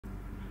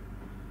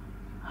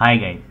Hi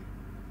guys,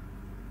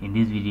 in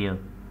this video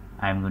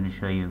I am going to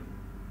show you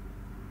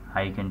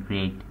how you can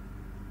create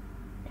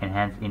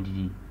enhanced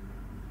entity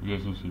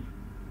relationship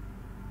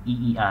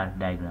EER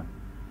diagram.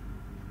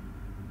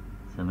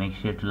 So make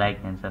sure to like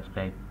and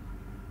subscribe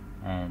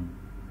and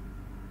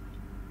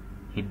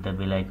hit the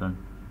bell icon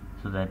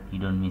so that you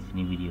don't miss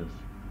any videos.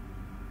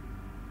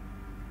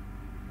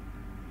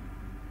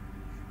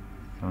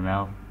 So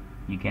now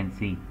you can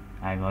see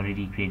I've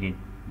already created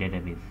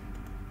database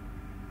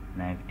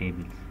and I have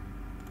tables.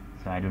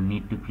 So I don't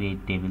need to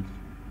create tables.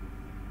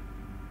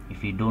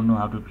 If you don't know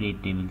how to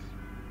create tables,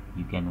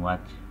 you can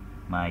watch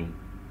my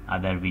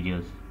other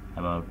videos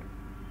about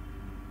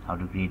how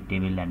to create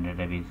table and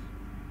database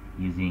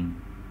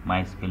using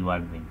MySQL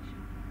Workbench.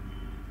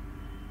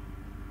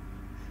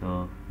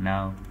 So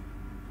now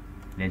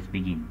let's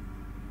begin.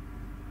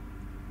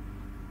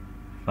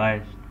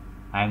 First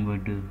I am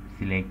going to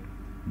select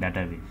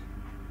database.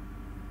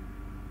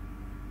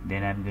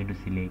 Then I am going to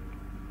select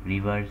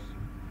reverse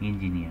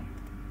engineer.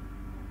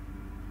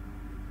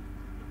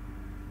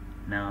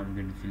 Now I'm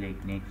going to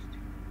select next,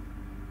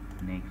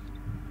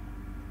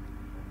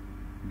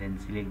 then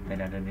select the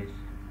database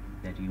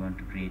that you want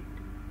to create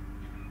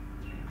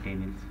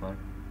tables for,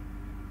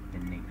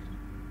 then next,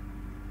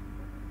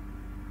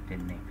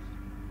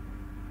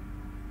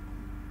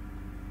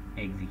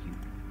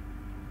 execute.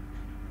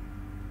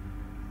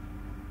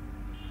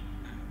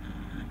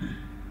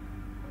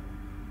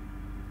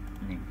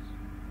 Next,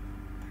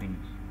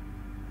 finish.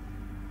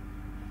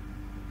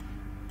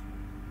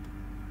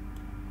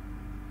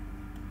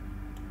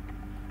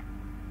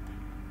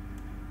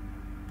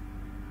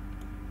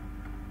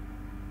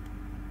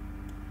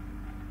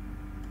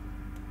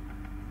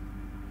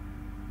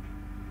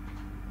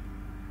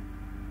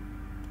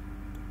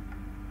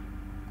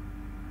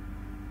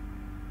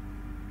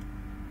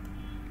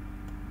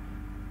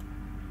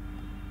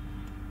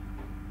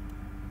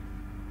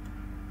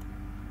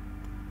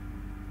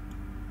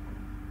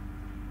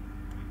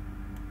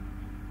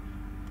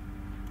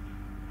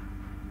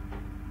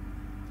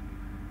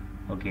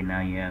 Okay,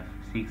 now you have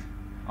 6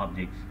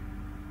 objects,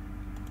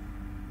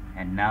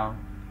 and now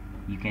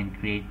you can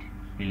create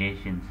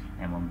relations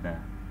among the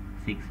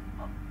 6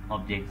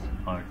 objects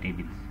or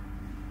tables.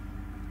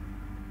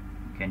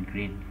 You can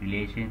create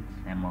relations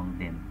among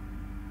them.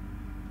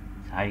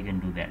 So how you can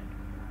do that?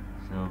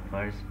 So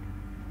first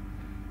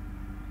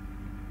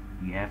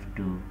you have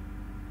to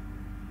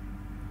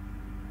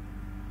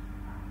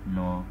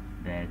know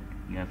that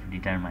you have to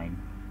determine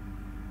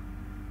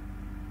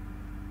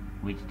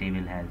which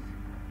table has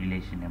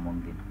relation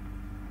among them.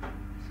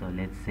 So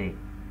let's say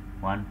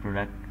one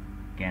product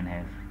can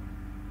have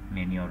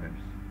many orders.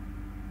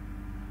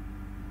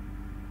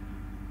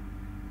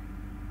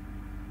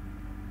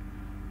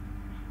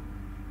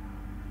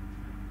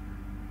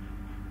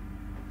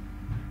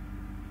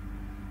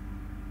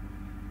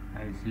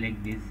 I will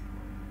select this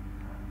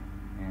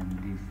and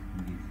this.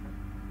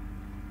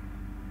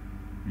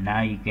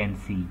 Now you can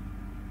see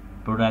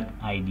product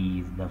ID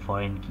is the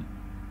foreign key.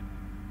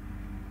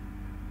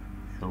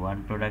 So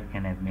one product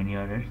can have many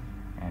orders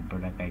and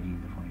product ID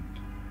is the foreign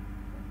key.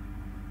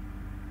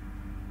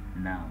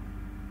 Now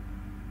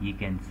you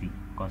can see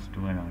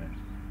customer orders.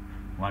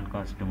 One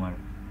customer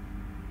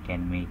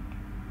can make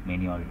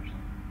many orders.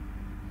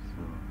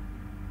 So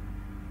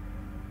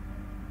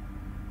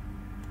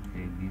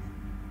select this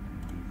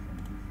and this and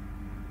this.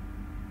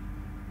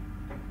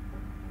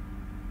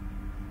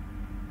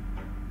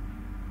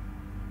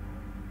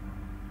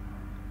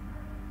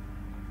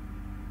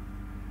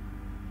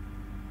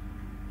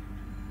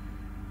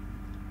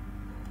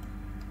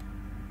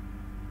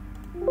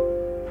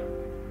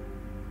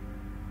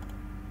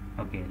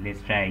 Okay,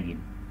 let's try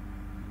again.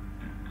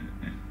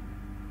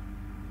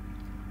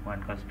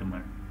 One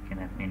customer can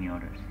have many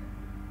orders.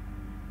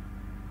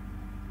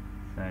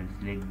 So I'll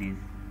select this.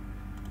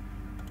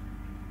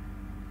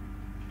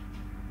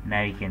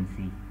 Now you can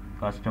see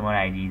customer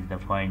ID is the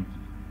foreign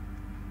key,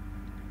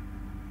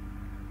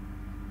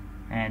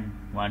 and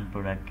one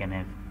product can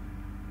have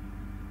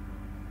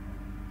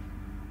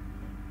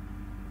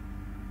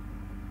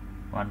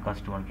one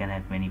customer can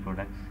have many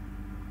products.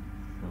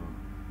 So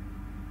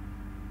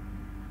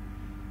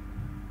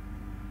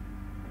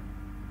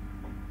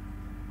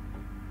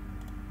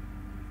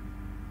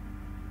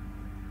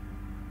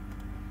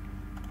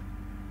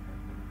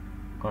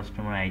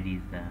customer ID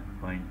is the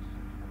foreign key.